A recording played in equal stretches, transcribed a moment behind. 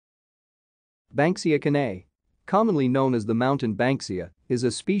Banksia Canei, commonly known as the mountain banksia, is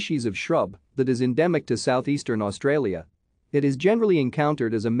a species of shrub that is endemic to southeastern Australia. It is generally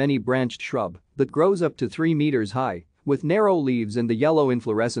encountered as a many-branched shrub that grows up to 3 meters high, with narrow leaves and the yellow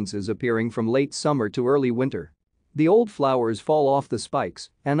inflorescences appearing from late summer to early winter. The old flowers fall off the spikes,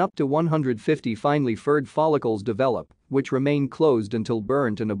 and up to 150 finely furred follicles develop, which remain closed until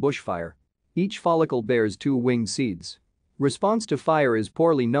burnt in a bushfire. Each follicle bears 2 winged seeds. Response to fire is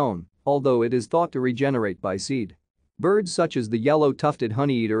poorly known, although it is thought to regenerate by seed. Birds such as the yellow-tufted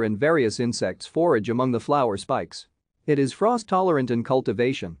honeyeater and various insects forage among the flower spikes. It is frost-tolerant in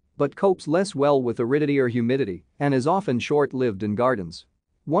cultivation, but copes less well with aridity or humidity and is often short-lived in gardens.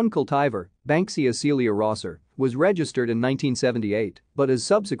 One cultivar, Banksia Celia Rosser, was registered in 1978 but has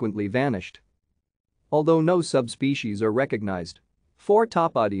subsequently vanished. Although no subspecies are recognized, 4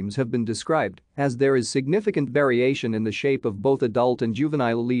 topodyms have been described, as there is significant variation in the shape of both adult and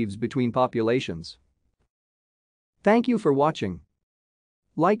juvenile leaves between populations. Thank you for watching.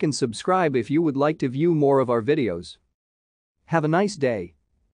 Like and subscribe if you would like to view more of our videos. Have a nice day.